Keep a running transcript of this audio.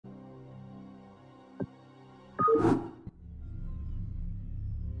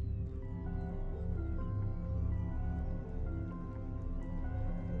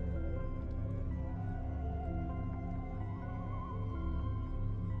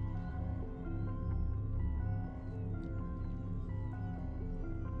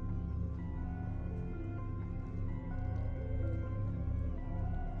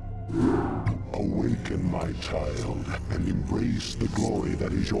Awaken, my child, and embrace the glory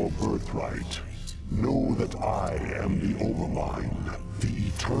that is your birthright. Know that I am the Overmind, the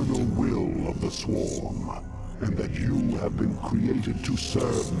eternal will of the Swarm, and that you have been created to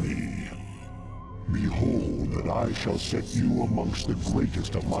serve me. Behold that I shall set you amongst the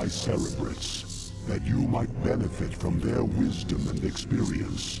greatest of my Cerebrates, that you might benefit from their wisdom and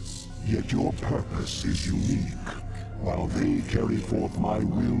experience. Yet your purpose is unique. While they carry forth my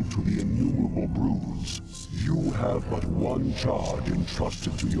will to the innumerable broods, you have but one charge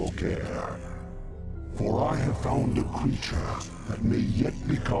entrusted to your care. For I have found a creature that may yet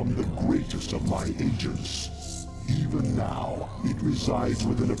become the greatest of my agents. Even now, it resides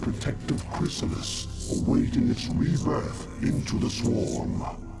within a protective chrysalis, awaiting its rebirth into the swarm.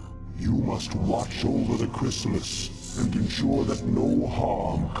 You must watch over the chrysalis and ensure that no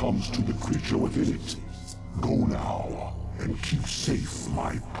harm comes to the creature within it. Go now, and keep safe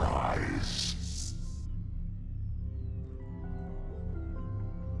my prize.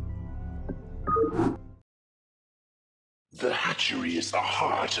 The hatchery is the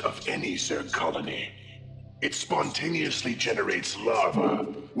heart of any Zerg colony. It spontaneously generates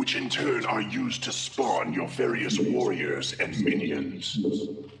larvae, which in turn are used to spawn your various warriors and minions.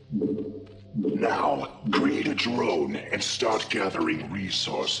 Now, create a drone and start gathering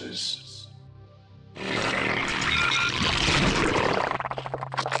resources.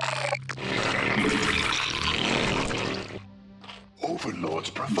 Overlords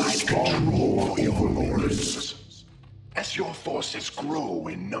provide control for your overlords. As your forces grow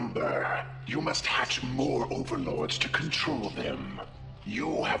in number, you must hatch more overlords to control them.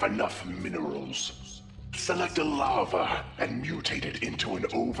 You have enough minerals. Select a larva and mutate it into an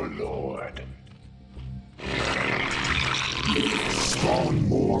overlord. Spawn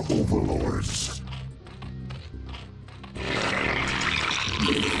more overlords.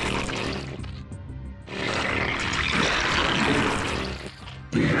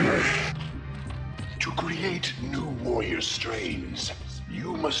 To create new warrior strains,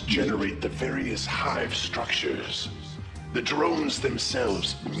 you must generate the various hive structures. The drones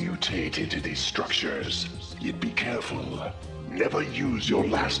themselves mutate into these structures. Yet be careful. Never use your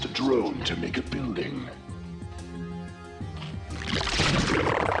last drone to make a building.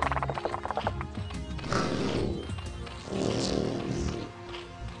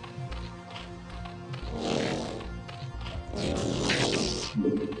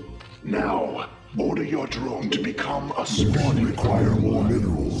 Now, order your drone to become a spawning. Require more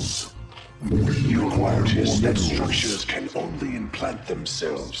minerals. You'll notice that structures can only implant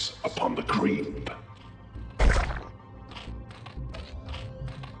themselves upon the creep.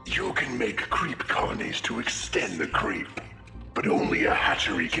 You can make creep colonies to extend the creep, but only a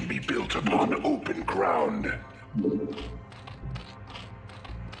hatchery can be built upon open ground.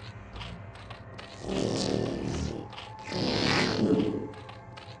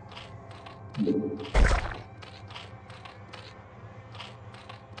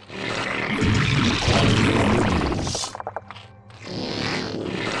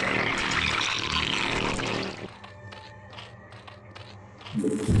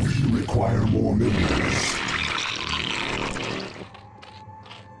 We require more minerals.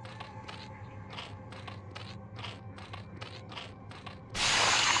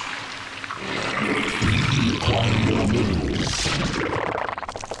 We require more minerals.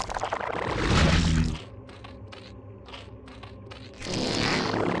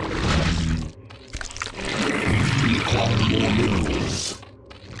 We require more minerals.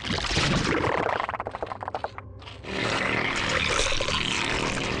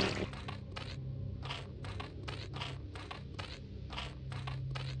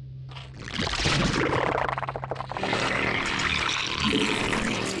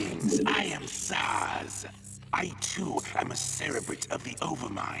 Greetings, I am Saz. I too am a Cerebrate of the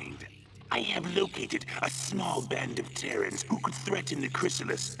Overmind. I have located a small band of Terrans who could threaten the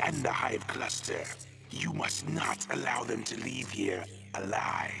Chrysalis and the Hive Cluster. You must not allow them to leave here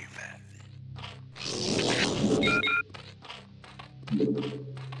alive.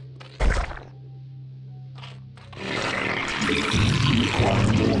 We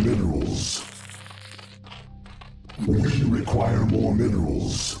require more minerals. We require more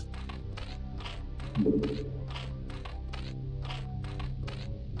minerals.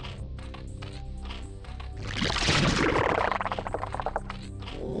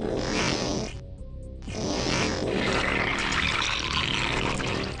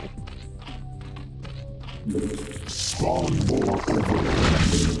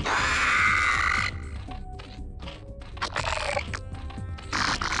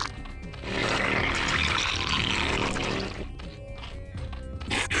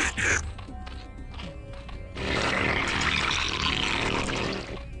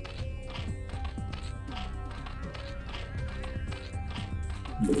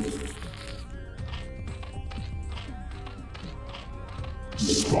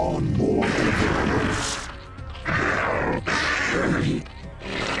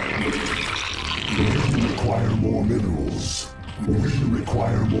 more minerals. We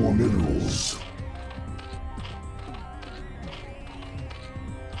require more minerals.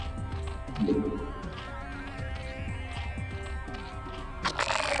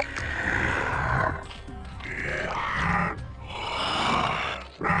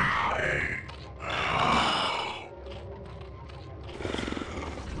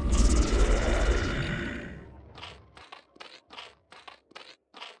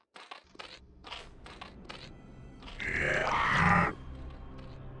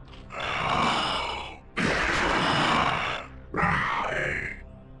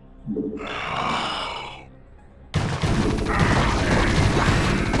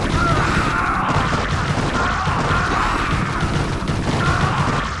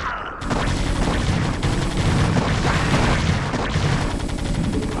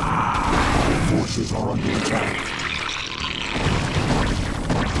 Forces are under attack.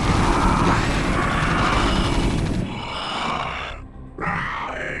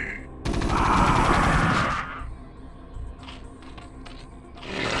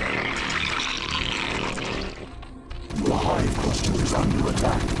 The hive cluster is under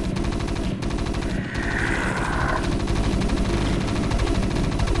attack.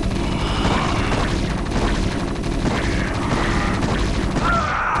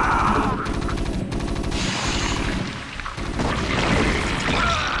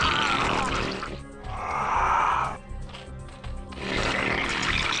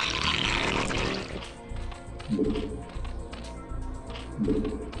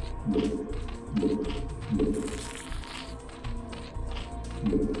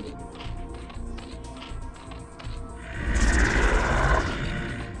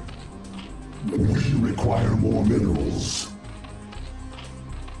 We require more minerals.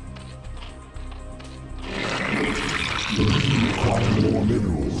 We require more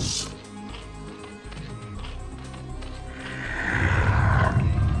minerals.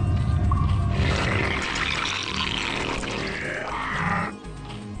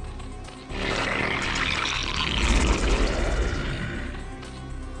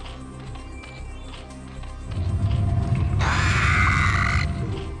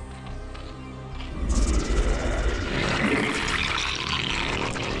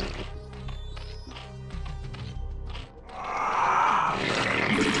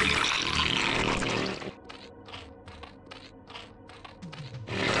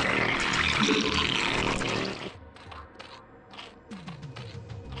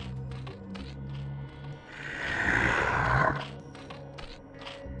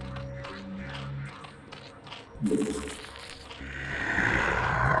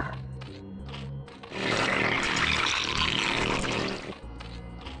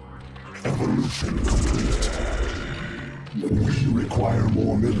 Evolution complete. We require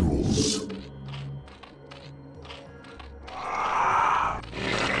more minerals.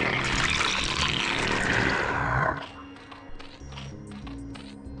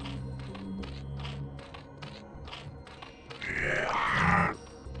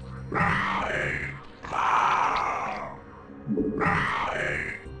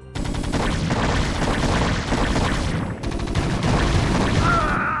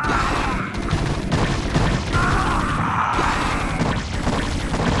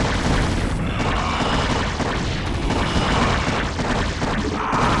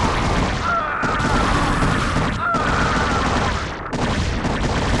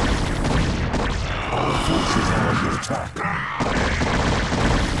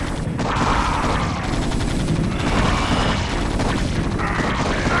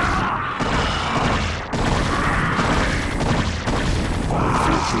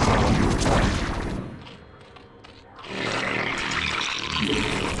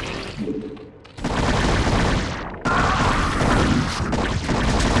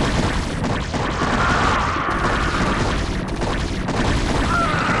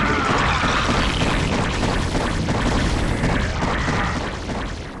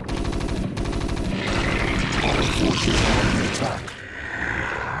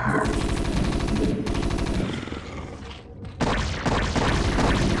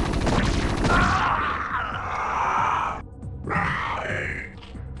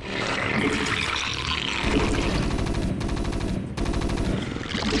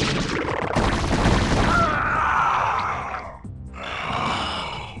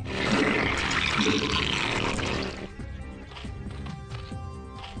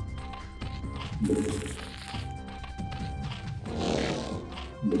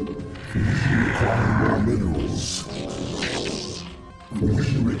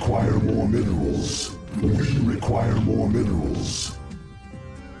 We require more minerals. We require more minerals.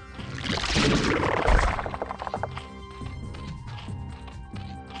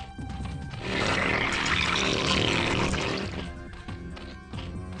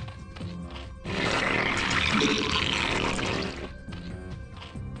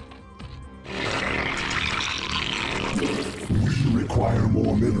 require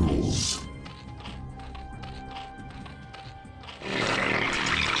more minerals.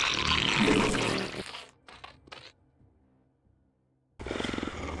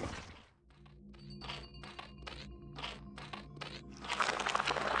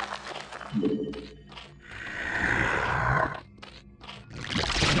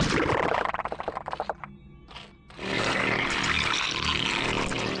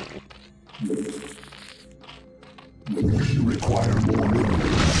 We require more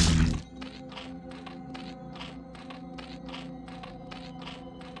minerals.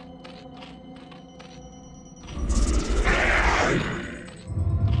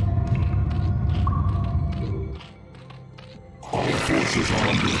 Our forces are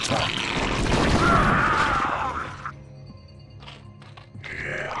under attack.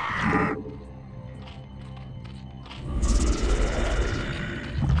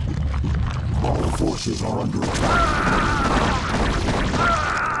 Our forces are under attack.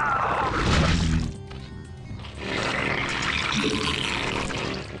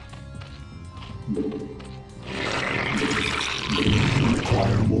 We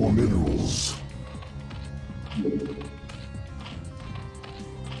require more minerals.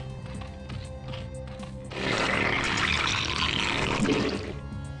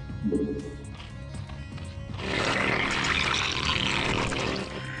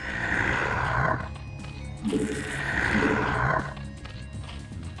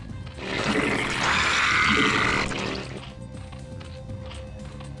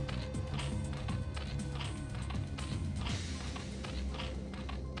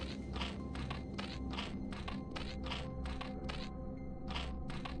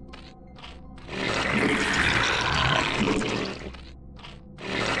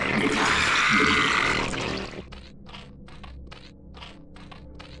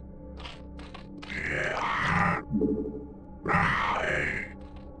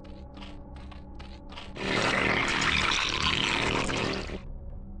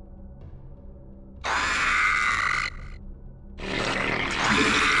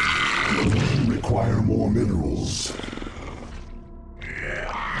 We require more minerals.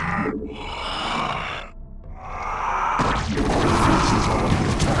 Our forces are under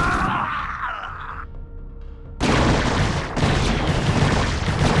attack.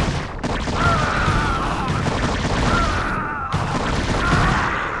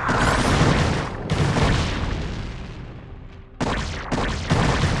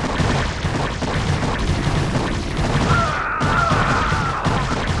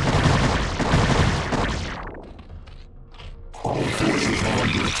 Our forces are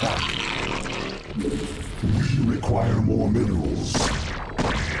under attack. We require more minerals.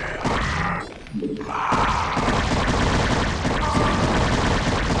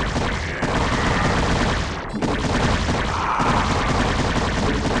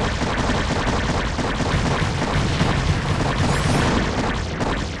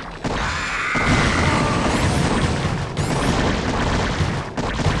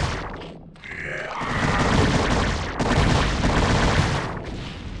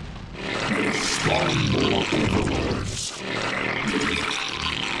 Spawn more overlords.